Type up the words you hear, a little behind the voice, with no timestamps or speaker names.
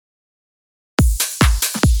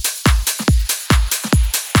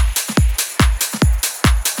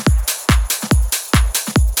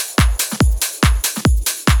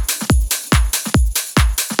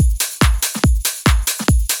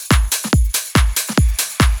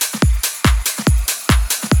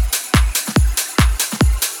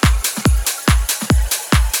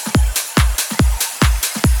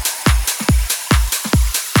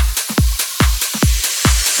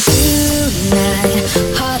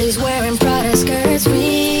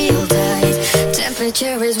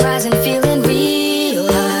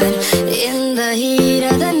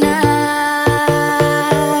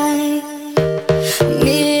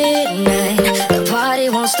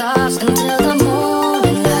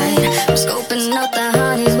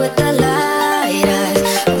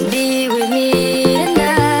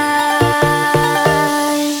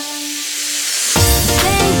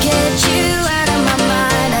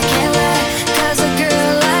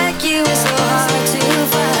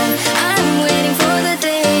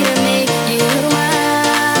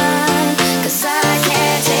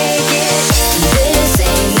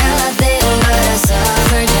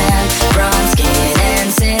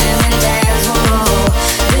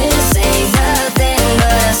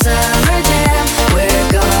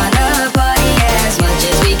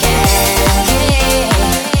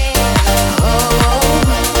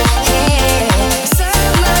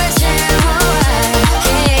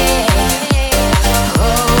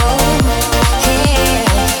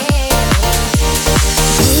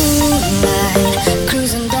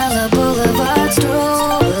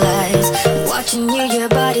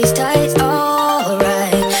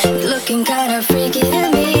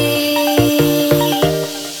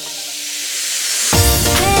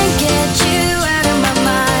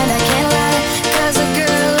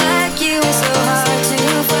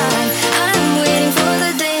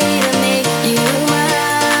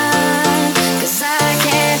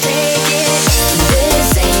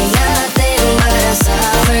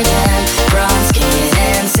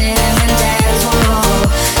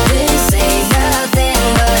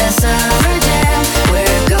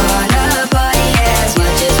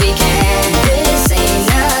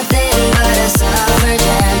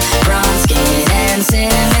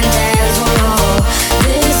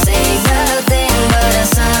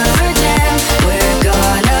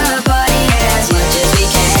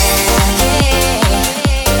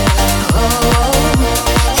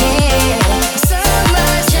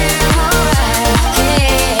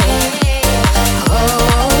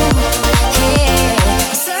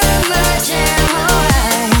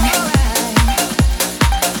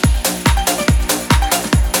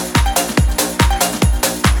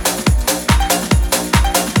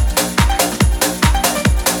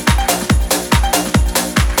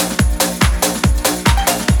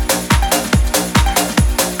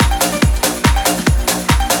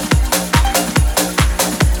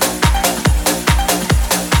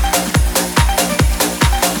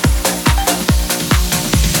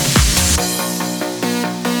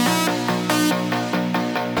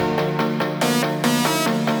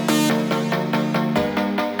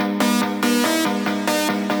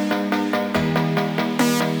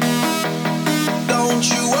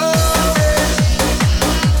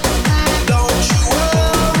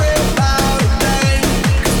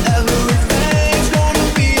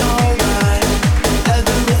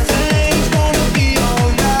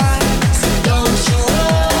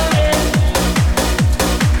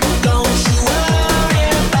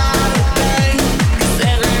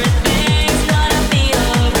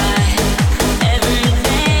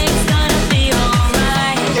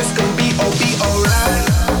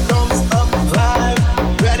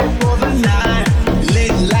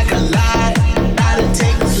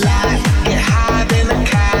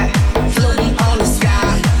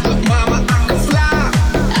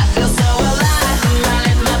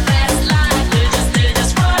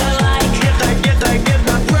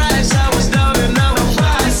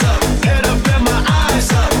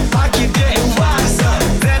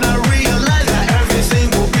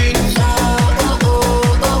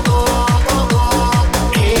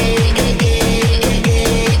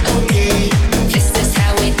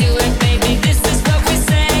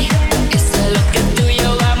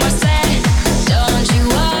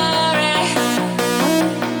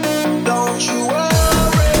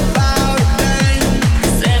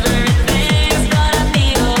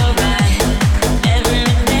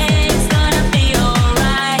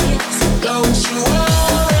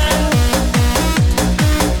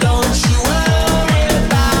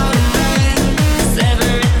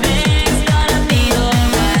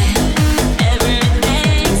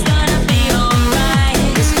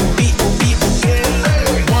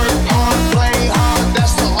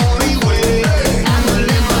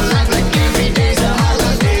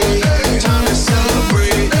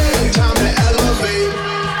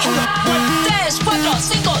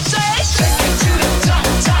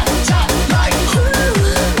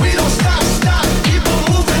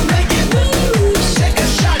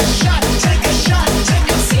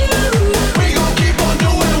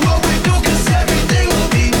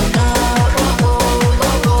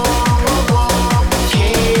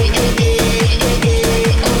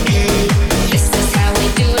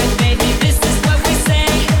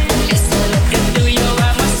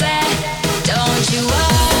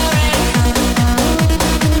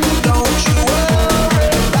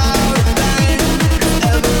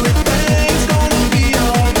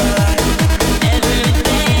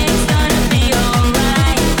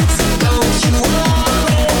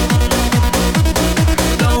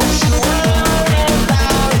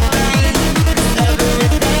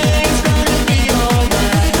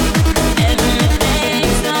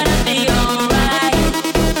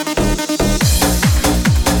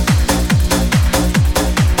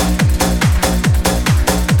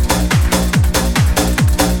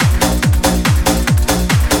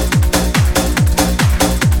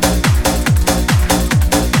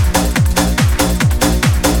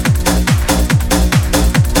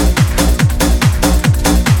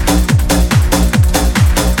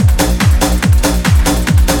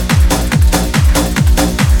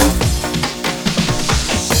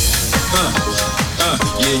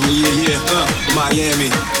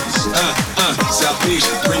beach,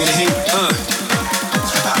 bringing the heat.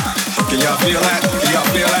 Can y'all feel that? Can y'all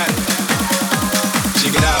feel that?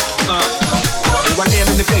 Check it out. Right there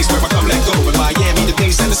in the place where I come let go. In Miami, the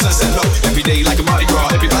days and the sunset low. Every day like a Mardi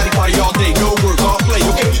Gras. Everybody party all day. No work, all play.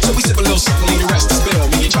 Okay, so we sip a little something, leave the rest to spill.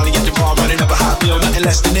 Me and Charlie at the bar running up a hot bill. Nothing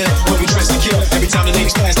less than ill. When we dress to kill. Every time the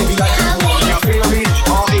ladies pass, they be like, can y'all feel me?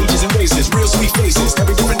 All ages and races, real sweet faces.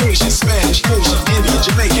 Every different nation. Spanish, Asian, Indian,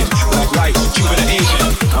 Jamaican, black, white, Cuban, or Asian.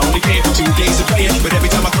 I only came for 2 days of playing, but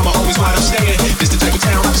every time I come, I always wind up staying. This the type of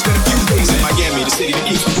town I can spend a few days in. Miami, the city that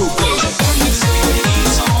eats the roof blazing.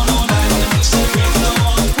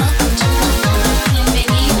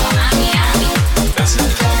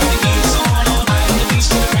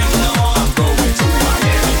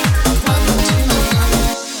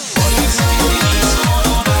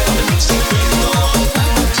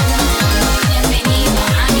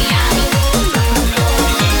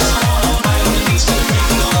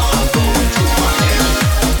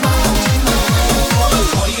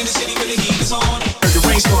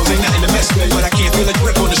 But I can't feel a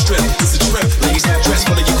grip on the strip. It's a trip. Ladies have dress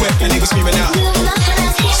full of your quip, and they was screaming out.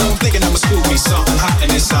 So I'm thinking I'ma spook me something hot in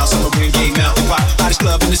this house. I'm a ring game mountain pop. Hottest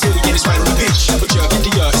club in the city, and it's right on the beach. But jug in the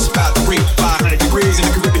it's about to reach 500 degrees in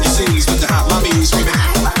the Caribbean seas with the hot mommies screaming.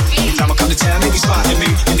 Every time I come to town, they be spotting me.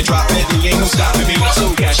 In the drop Bentley, ain't no stopping me. So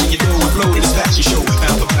cash in your dough and flow to this fashion show.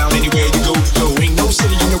 Pound for pound, anywhere you go. Yo, ain't no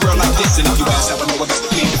city in the world like this. And if you ask, I know I got to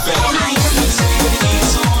be the best.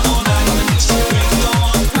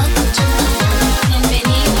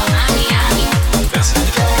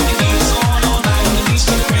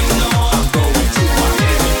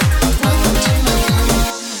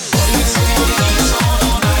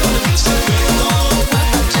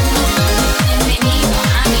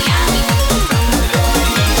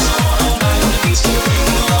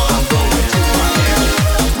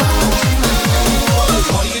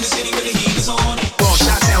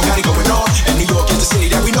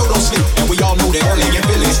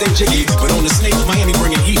 Jiggy, but on the snake, Miami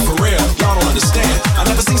bringing heat for real. Y'all don't understand. I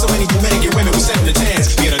never seen so many Dominican women with 7 to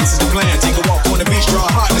 10s. Yeah, this is the plan. Take a walk on the beach, draw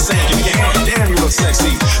a heart in the sand. Give me your hand, damn, you look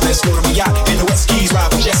sexy. Let's go to my yacht in the wet skis,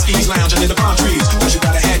 ride with jet skis, lounge under the palm trees. But you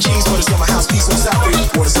gotta have cheese, but it's on my house, peace on South Beach.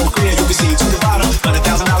 Water so clear, you can see to the bottom.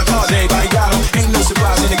 $100,000 cars, everybody got them. Ain't no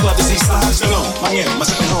surprise in the club to see slides. Still on Miami, my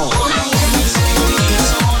second home.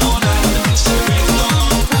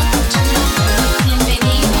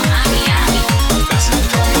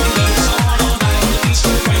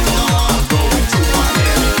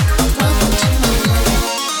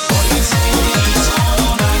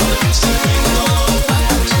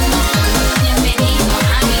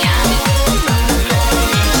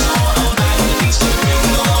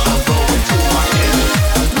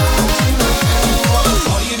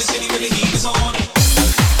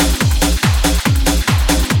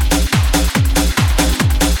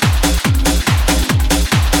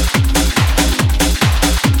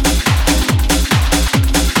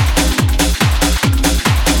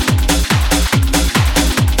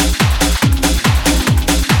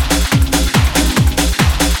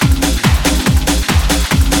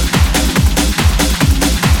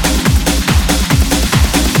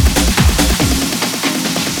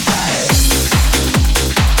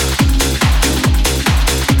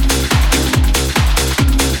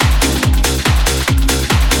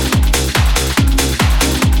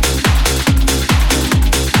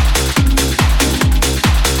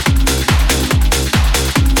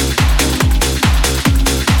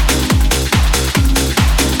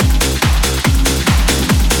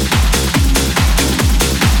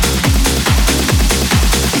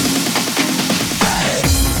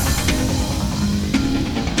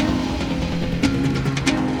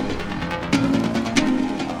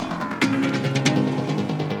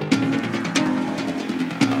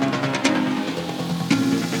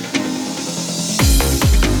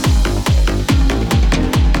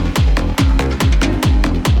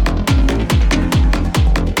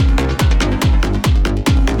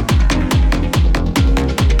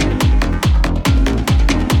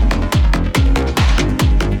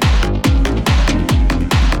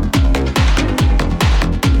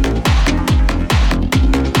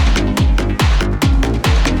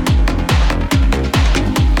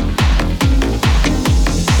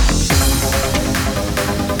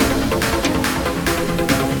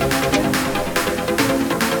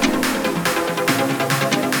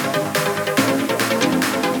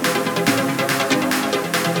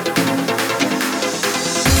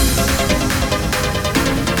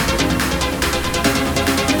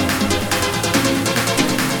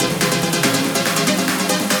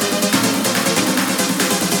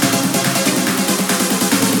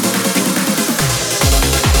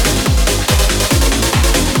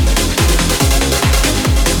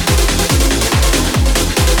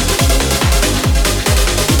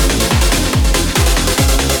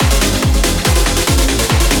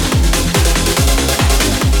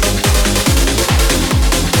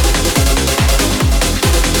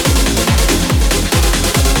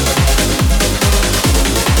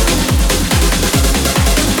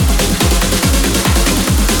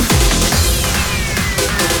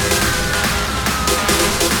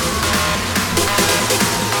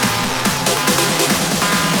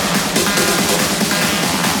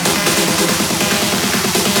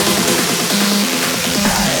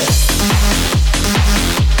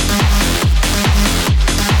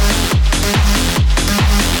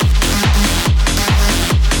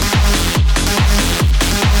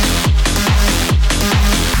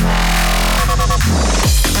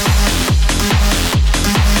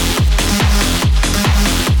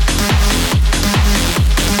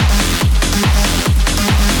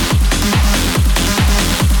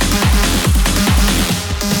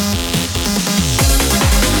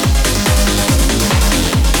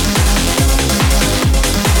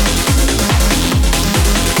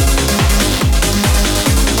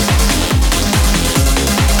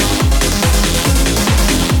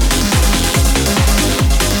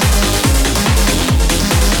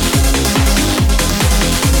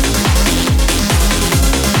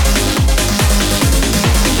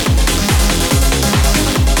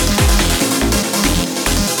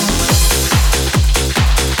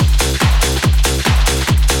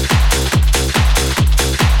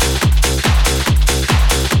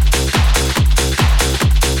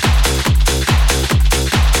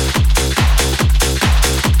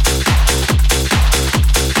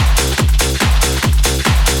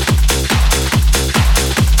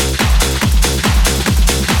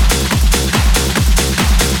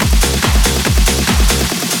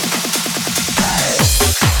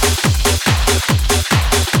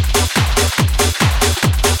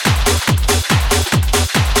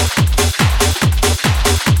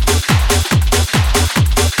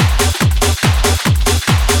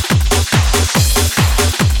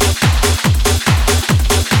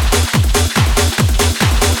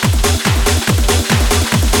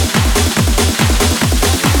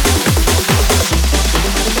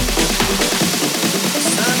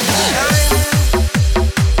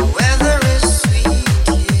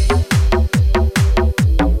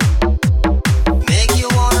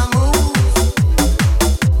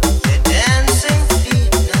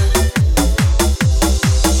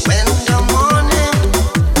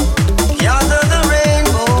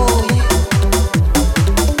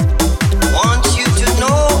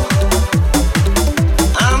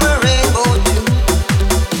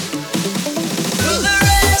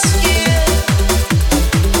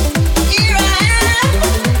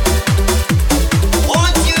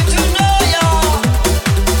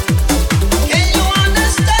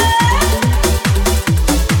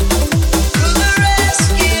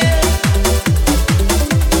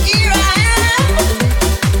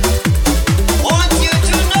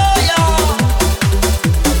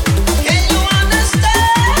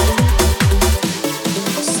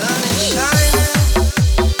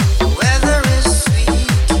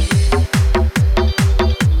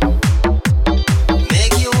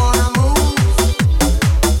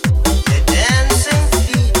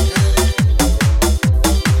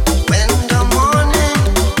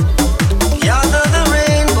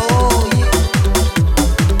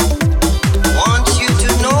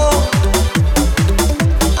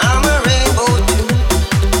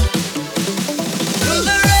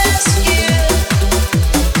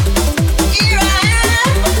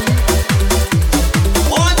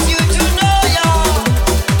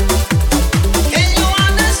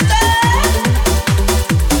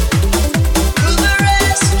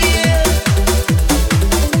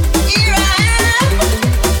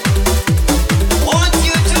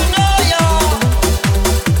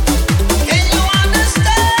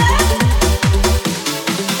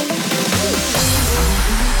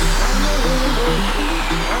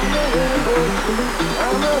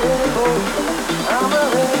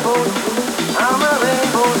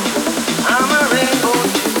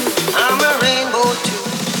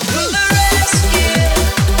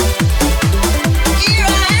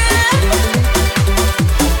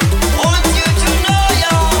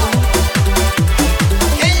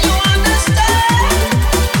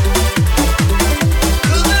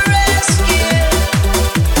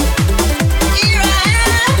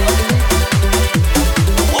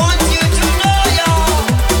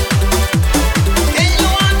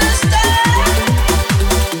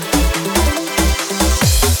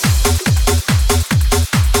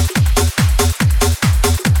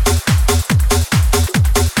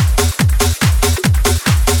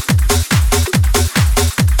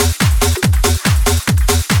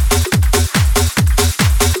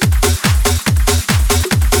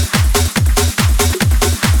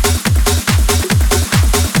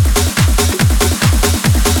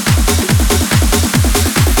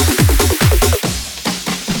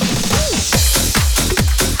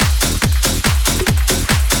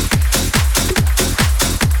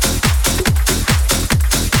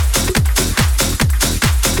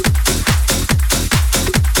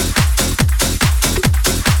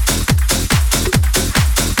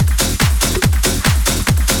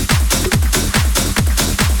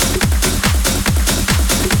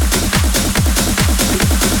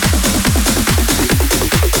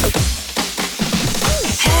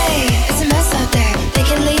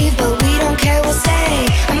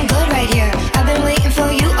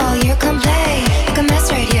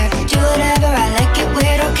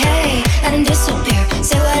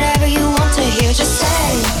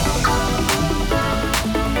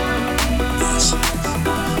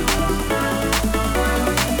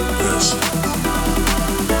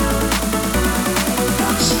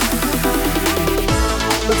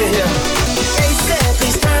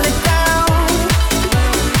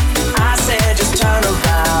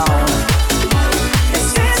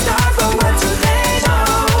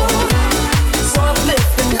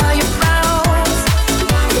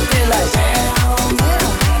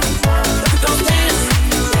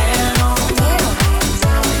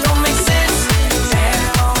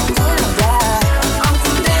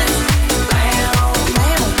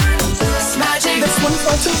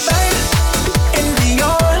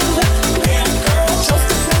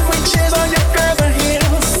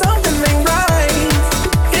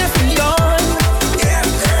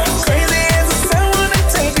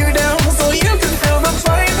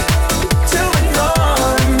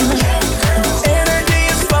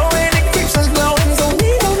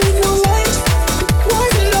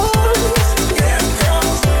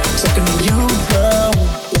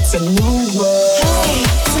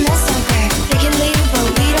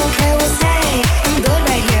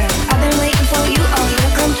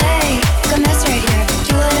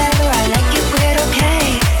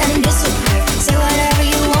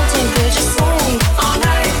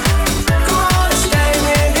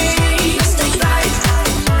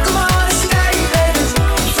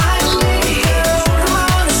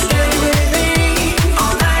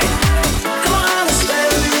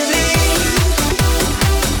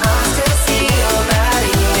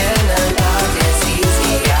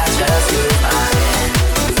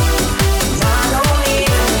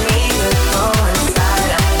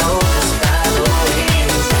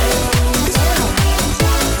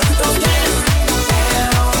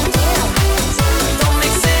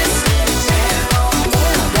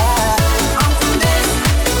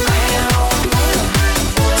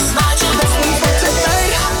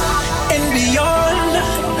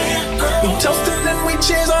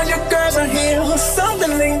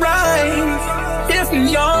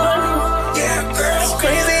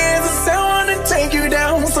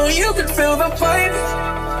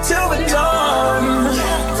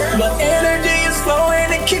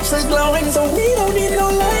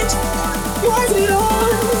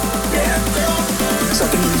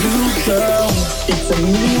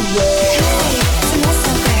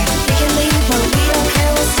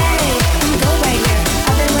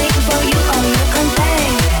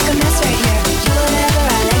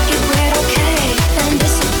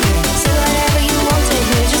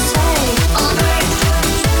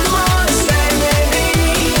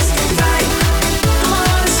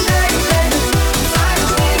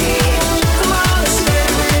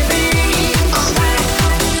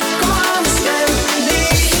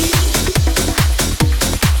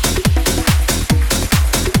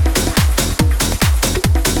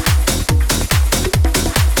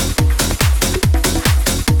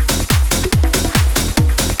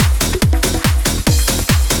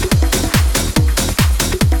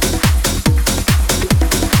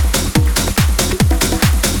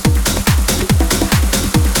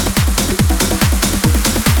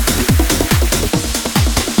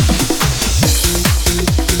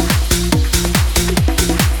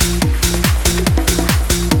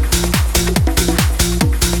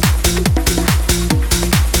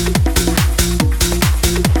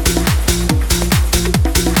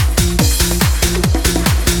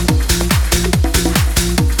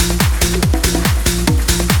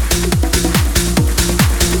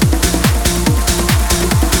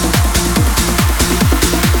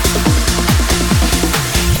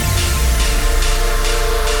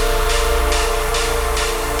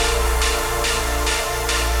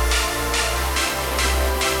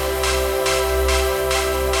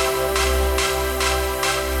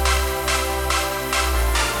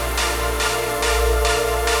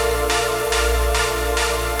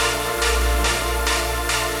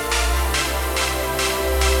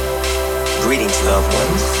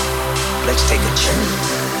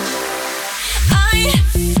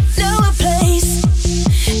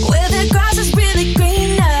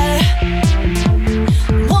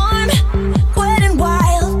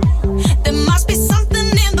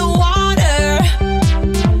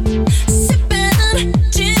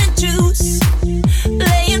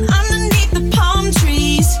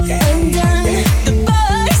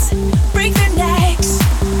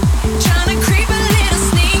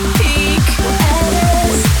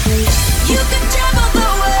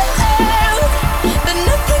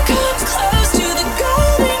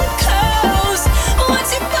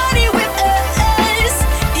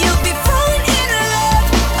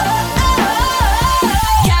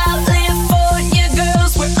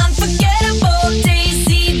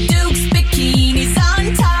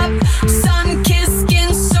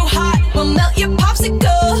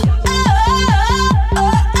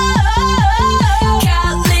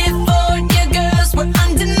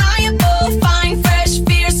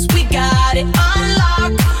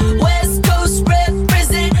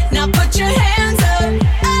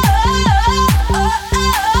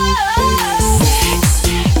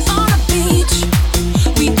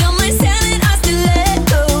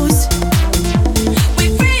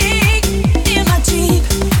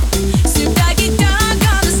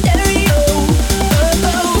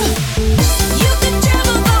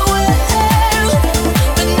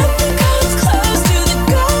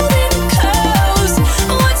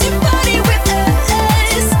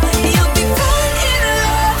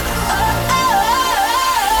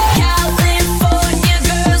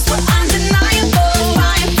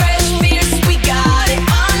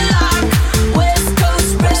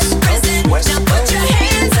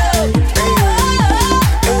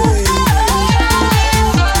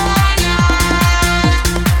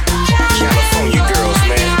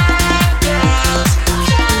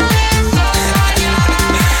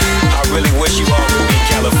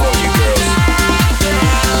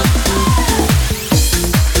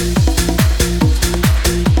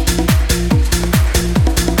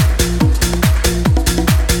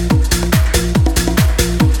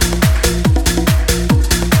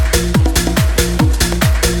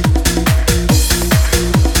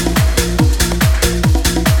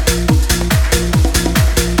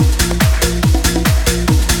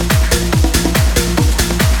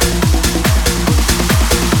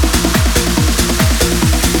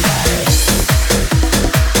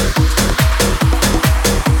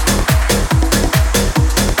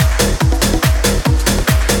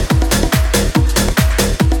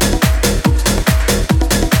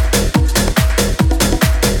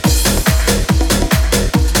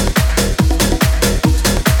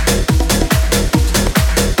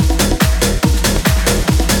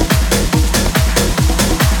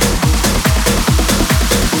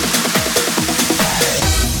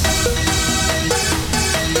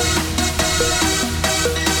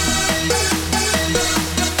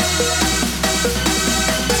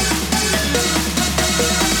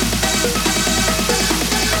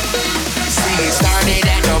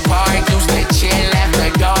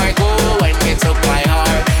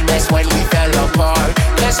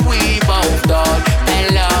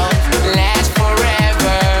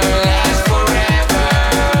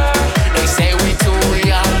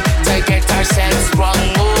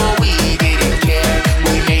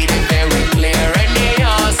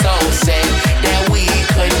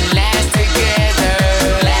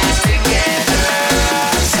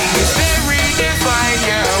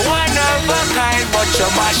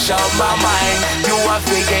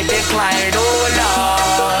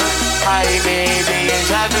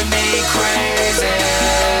 crazy.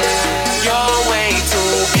 You're way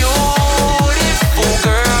too beautiful,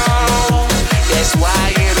 girl. That's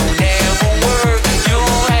why it'll never work. You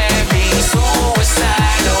have me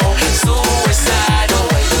suicidal, suicidal.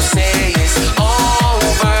 When you say it's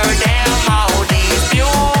over, damn all these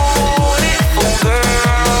beautiful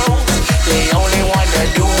girls, they only wanna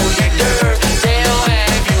do you dirt. They'll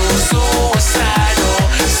have you suicidal,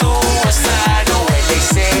 suicidal. When they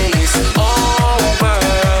say it's over.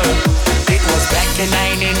 It was back in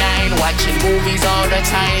 '99, watching movies all the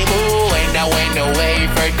time. Ooh, and I went away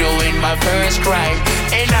for doing my first crime.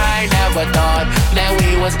 And I never thought that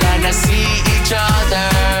we was gonna see each other.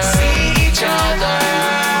 See each other.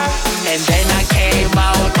 And then I came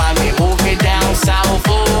out, mommy moved me down south.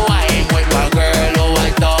 Oh, I ain't with my girl who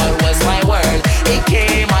I thought was my world. It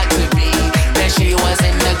came out to be that she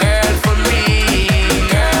wasn't the girl for me.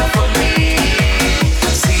 Girl for me.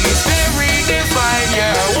 See, it's very divine.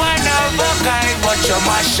 You're one of a kind, but you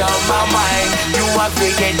mash up my mind. You have to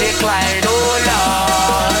get declined, oh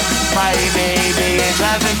Lord. My baby is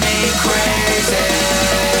driving me crazy.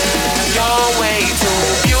 You're way too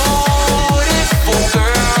beautiful,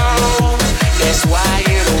 girl. That's why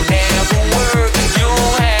it'll never work. You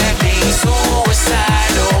have me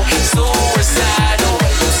suicidal, suicidal.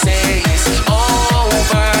 When you say it's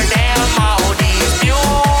over, damn all these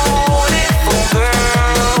beautiful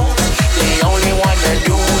girls, they only wanna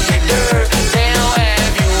do you dirt. They'll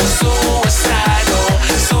have you suicidal,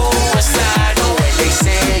 suicidal. When they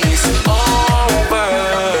say it's over.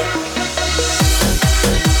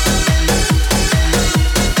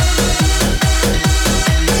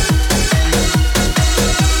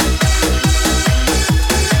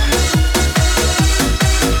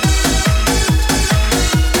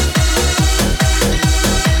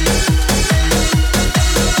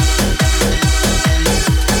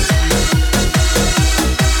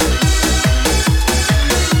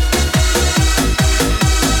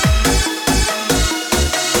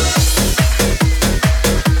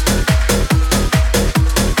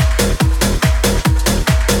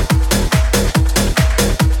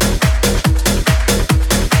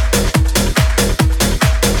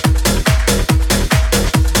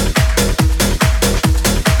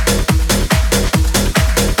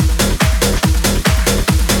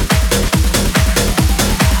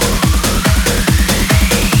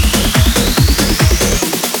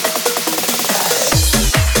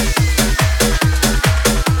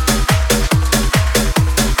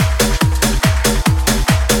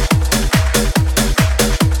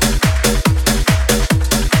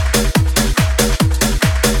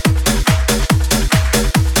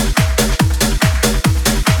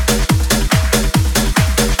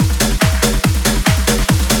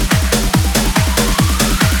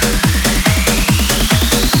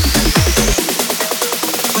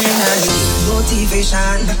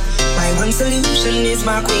 Motivation. My one solution is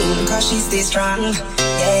my queen, cause she stays strong.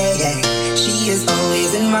 Yeah, yeah. She is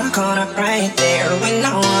always in my corner, right there when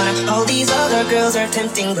I wanna. All these other girls are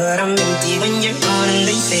tempting, but I'm empty when you're gone. And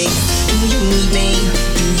they say, do you need me?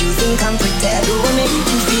 Do you think I'm pretty? Do I make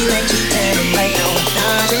you feel like cheating? Like, no,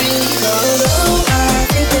 not really. Cause, oh, I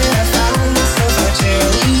think that I found myself a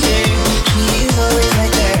cheerleader. She is always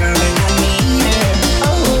right there when I need her.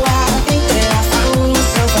 Oh, I think that I found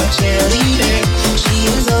myself a cheerleader. She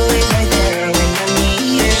is always right there when I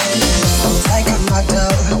need her. She's like a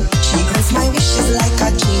model. She grants my wishes like a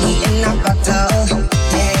genie in a bottle.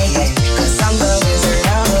 Yeah, yeah. Cause I'm the wizard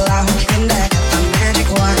of love, and I got the magic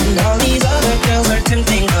wand. All these other girls are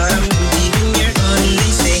tempting, but I'm empty when you're gone. And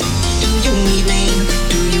they say, do you need me?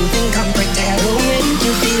 Do you think I'm pretty? Who make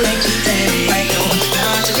you feel like cheating? Like, no,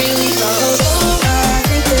 not really. Cause, oh, I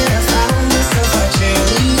think that I found myself a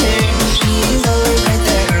cheerleader. She is always right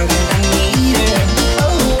there when I need her.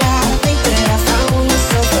 Oh, I think that I found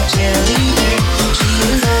myself a cheerleader. She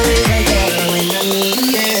is always right there when I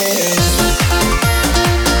need her.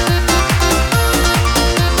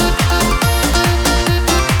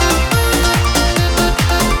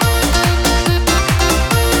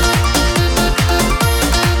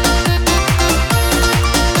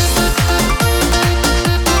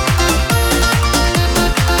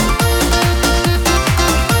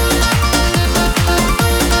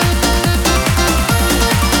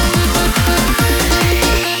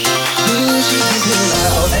 She gives me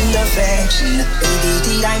love and affection, ADD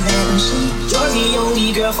dimension. You're the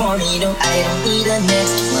only girl for me, no, I don't need a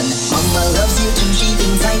next one. Mama loves you too, she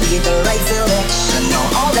thinks I made the right selection. Now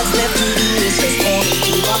all that's left to do is just only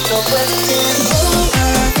keep up the question.